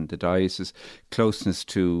people and the diocese, closeness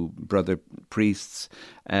to brother priests.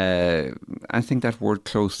 I think that word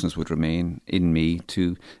closeness would remain in me,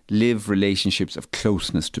 to live relationships of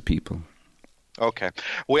closeness to people. Okay.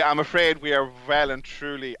 I'm afraid we are well and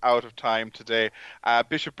truly out of time today.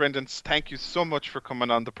 Bishop Brendan, thank you so much for coming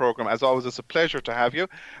on the programme. As always, it's a pleasure to have you.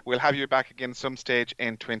 We'll have you back again some stage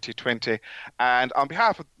in 2020. And on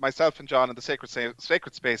behalf of myself and John and the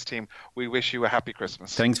Sacred Space team, we wish you a happy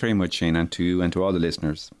Christmas. Thanks very much, Shane, and to you and to all the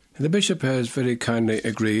listeners. The Bishop has very kindly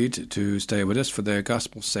agreed to stay with us for the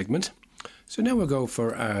Gospel segment. So now we'll go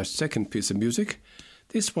for our second piece of music.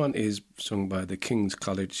 This one is sung by the King's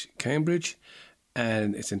College, Cambridge,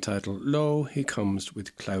 and it's entitled Lo, He Comes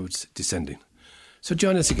with Clouds Descending. So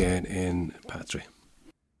join us again in part 3.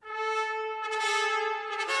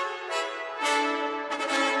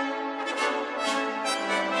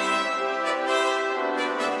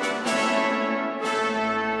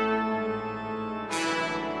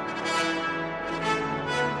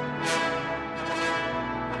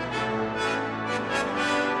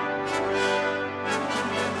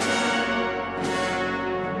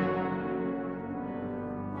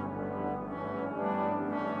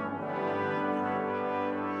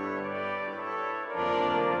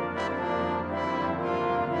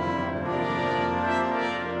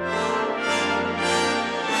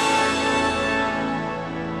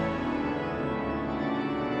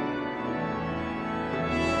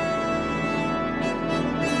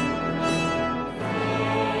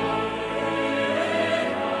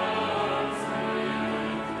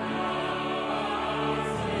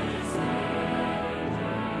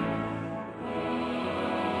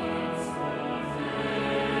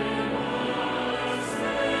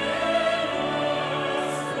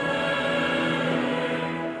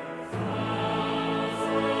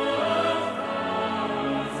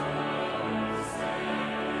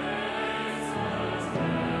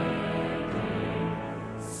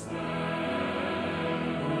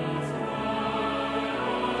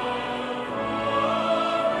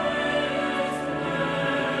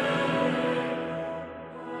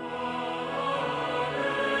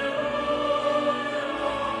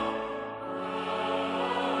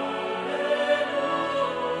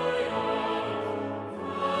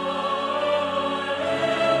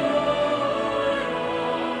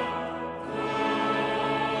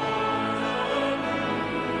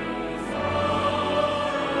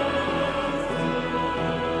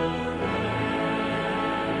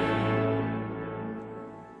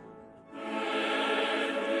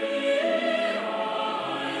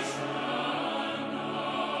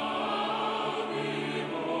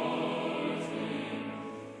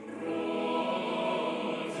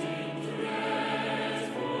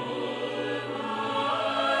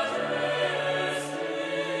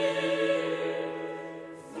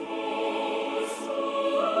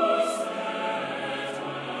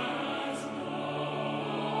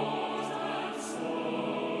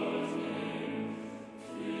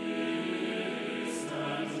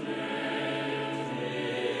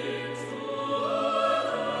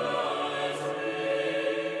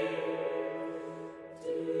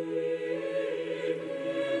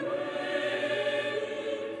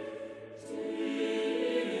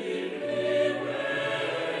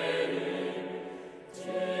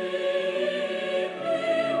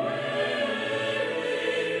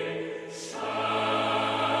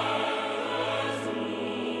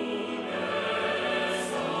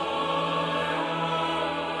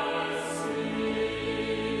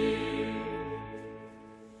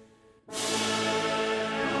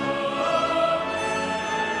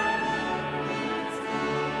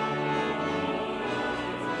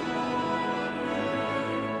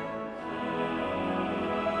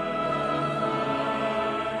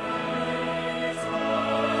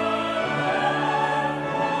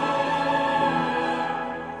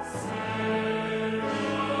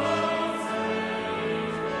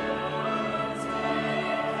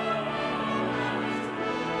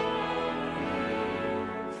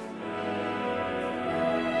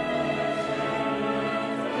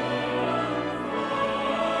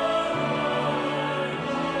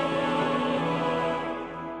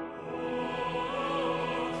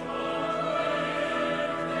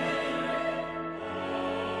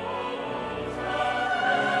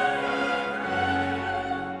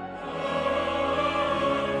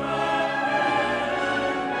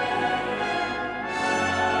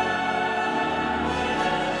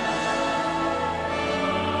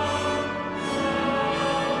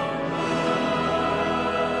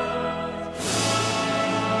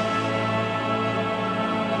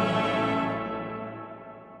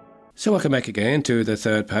 So welcome back again to the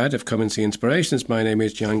third part of Come and See Inspirations. My name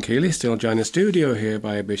is John Keeley, still joined in studio here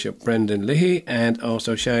by Bishop Brendan Leahy, and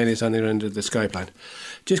also Shane is on the other end of the Skype line.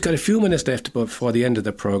 Just got a few minutes left before the end of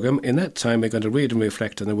the programme. In that time we're going to read and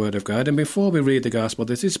reflect on the Word of God, and before we read the Gospel,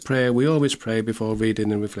 this is prayer. We always pray before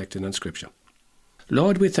reading and reflecting on Scripture.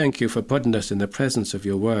 Lord, we thank you for putting us in the presence of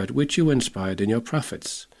your Word, which you inspired in your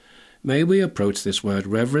prophets. May we approach this Word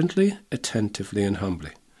reverently, attentively and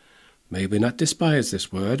humbly. May we not despise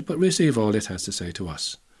this word, but receive all it has to say to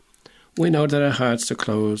us. We know that our hearts are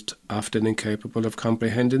closed, often incapable of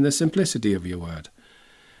comprehending the simplicity of your word.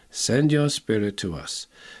 Send your Spirit to us,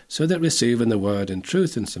 so that receiving the word in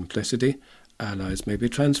truth and simplicity, our lives may be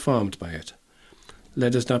transformed by it.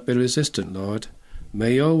 Let us not be resistant, Lord.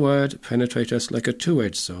 May your word penetrate us like a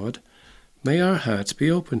two-edged sword. May our hearts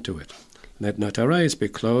be open to it. Let not our eyes be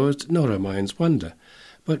closed, nor our minds wander.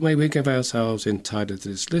 But may we give ourselves entirely to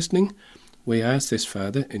this listening. We ask this,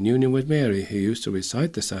 Father, in union with Mary, who used to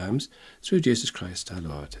recite the Psalms, through Jesus Christ our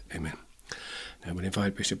Lord. Amen. Now we'll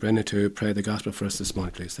invite Bishop Brendan to pray the Gospel for us this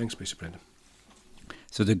morning, please. Thanks, Bishop Brendan.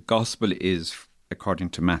 So the Gospel is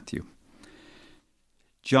according to Matthew.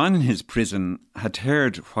 John in his prison had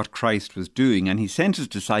heard what Christ was doing, and he sent his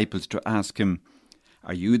disciples to ask him,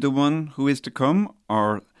 "Are you the one who is to come,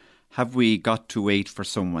 or have we got to wait for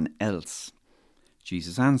someone else?"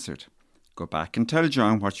 Jesus answered, "Go back and tell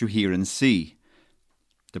John what you hear and see.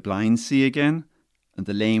 The blind see again, and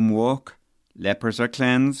the lame walk, lepers are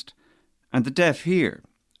cleansed, and the deaf hear,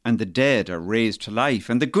 and the dead are raised to life,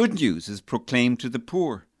 and the good news is proclaimed to the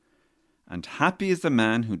poor. And happy is the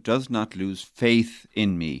man who does not lose faith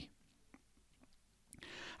in me."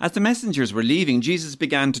 As the messengers were leaving, Jesus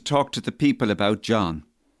began to talk to the people about John.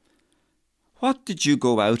 "What did you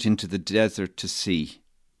go out into the desert to see?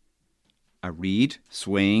 A reed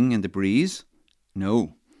swaying in the breeze?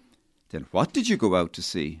 No. Then what did you go out to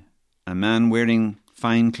see? A man wearing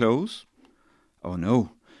fine clothes? Oh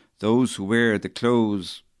no, those who wear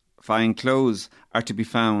fine clothes are to be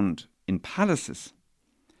found in palaces.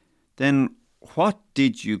 Then what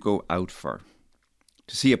did you go out for?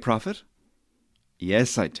 To see a prophet?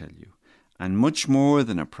 Yes, I tell you, and much more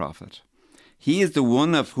than a prophet. He is the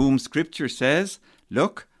one of whom Scripture says,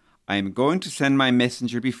 'Look, I am going to send my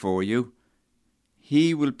messenger before you.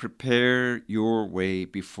 He will prepare your way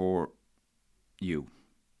before you.'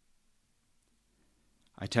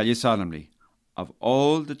 I tell you solemnly, of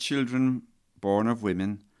all the children born of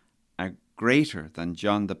women, a greater than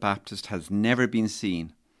John the Baptist has never been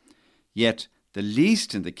seen. Yet the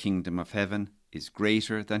least in the kingdom of heaven is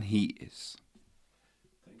greater than he is."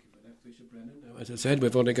 Thank you for that, Bishop Brendan. Now, as I said,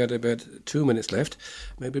 we've only got about 2 minutes left.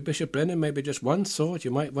 Maybe Bishop Brendan, maybe just one thought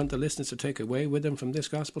you might want the listeners to take away with them from this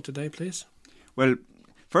gospel today, please. Well,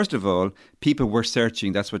 first of all, people were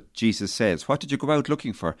searching. That's what Jesus says. What did you go out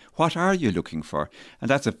looking for? What are you looking for? And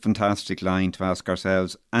that's a fantastic line to ask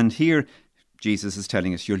ourselves. And here, Jesus is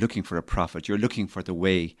telling us, you're looking for a prophet. You're looking for the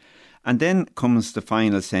way. And then comes the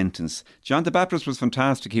final sentence. John the Baptist was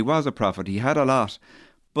fantastic. He was a prophet. He had a lot.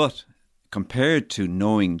 But compared to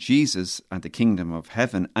knowing Jesus and the kingdom of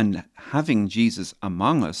heaven and having Jesus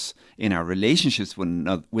among us in our relationships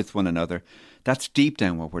with one another, that's deep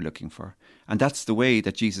down what we're looking for. And that's the way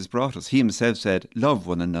that Jesus brought us. He himself said, "Love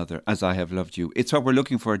one another as I have loved you." It's what we're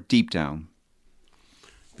looking for deep down.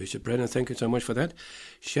 Bishop Brendan, thank you so much for that.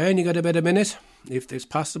 Shane, you got about a minute, if it's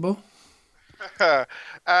possible? I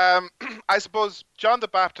suppose John the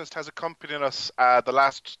Baptist has accompanied us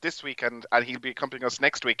this week, and he'll be accompanying us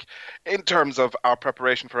next week in terms of our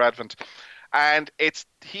preparation for Advent. And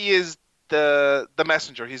he is the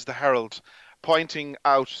messenger, he's the herald, pointing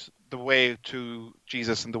out the way to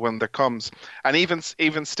Jesus and the one that comes. And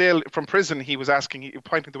even still from prison, he was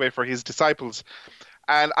pointing the way for his disciples.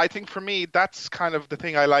 And I think for me, that's kind of the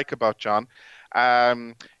thing I like about John.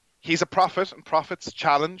 He's a prophet, and prophets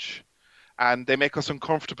challenge, and they make us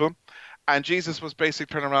uncomfortable. And Jesus was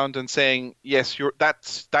basically turning around and saying, yes,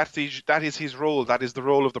 that is his role. That is the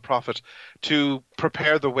role of the prophet, to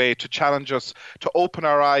prepare the way, to challenge us, to open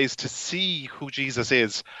our eyes to see who Jesus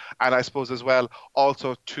is. And I suppose as well,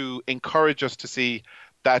 also to encourage us to see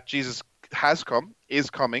that Jesus has come,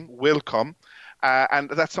 is coming, will come. And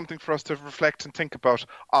that's something for us to reflect and think about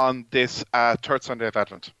on this third Sunday of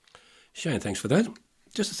Advent. Shane, thanks for that.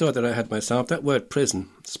 Just a thought that I had myself. That word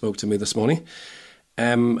prison spoke to me this morning.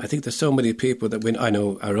 I think there's so many people that I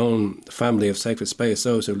know our own family of Sacred Space,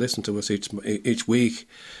 those who listen to us each week,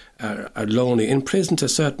 are lonely, in prison to a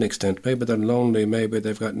certain extent. Maybe they're lonely, maybe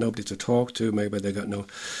they've got nobody to talk to, maybe they've got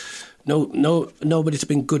nobody to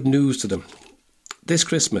bring good news to them. This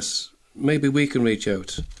Christmas, maybe we can reach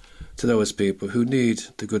out to those people who need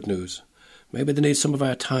the good news. Maybe they need some of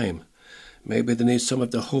our time. Maybe they need some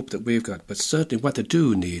of the hope that we've got. But certainly what they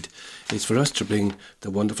do need is for us to bring the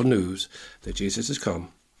wonderful news that Jesus has come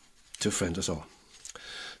to friend us all.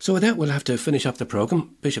 So with that, we'll have to finish up the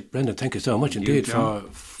programme. Bishop Brendan, thank you so much indeed for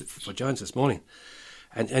joining us this morning.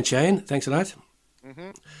 And Shane, thanks a lot. Mm-hmm.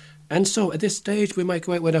 And so at this stage, we might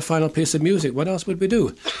go out with a final piece of music. What else would we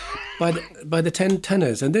do? by the 10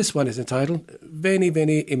 Tenors. And this one is entitled Veni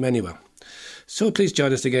Veni Emmanuel. So please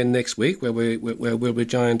join us again next week where we'll be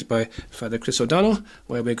joined by Father Chris O'Donnell,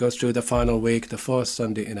 where we go through the final week, the fourth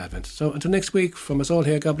Sunday in Advent. So until next week, from us all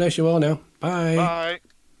here, God bless you all now. Bye. Bye.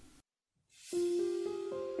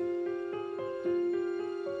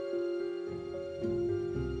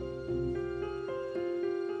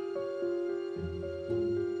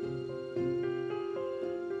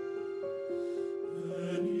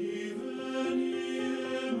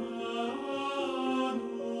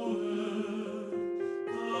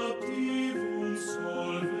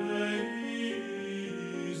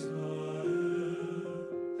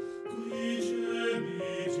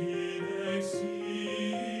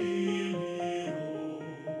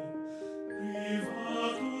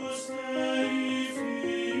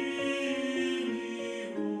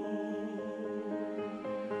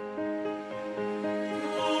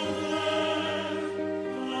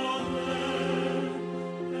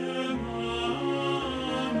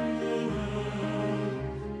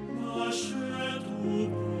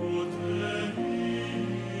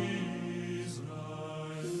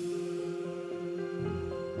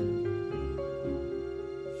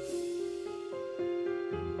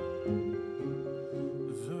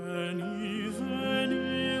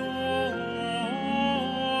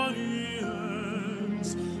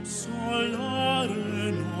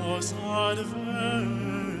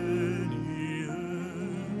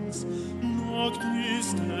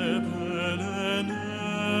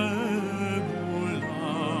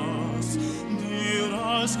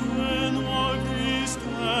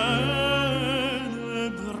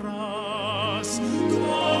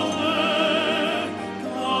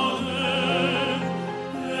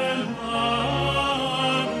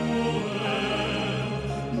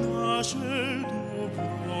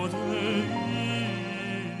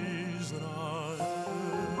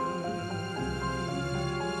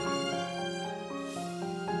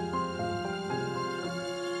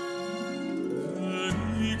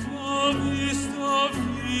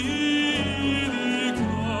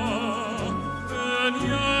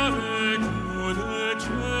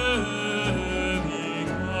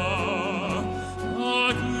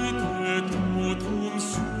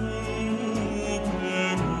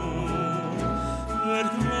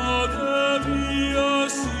 Perché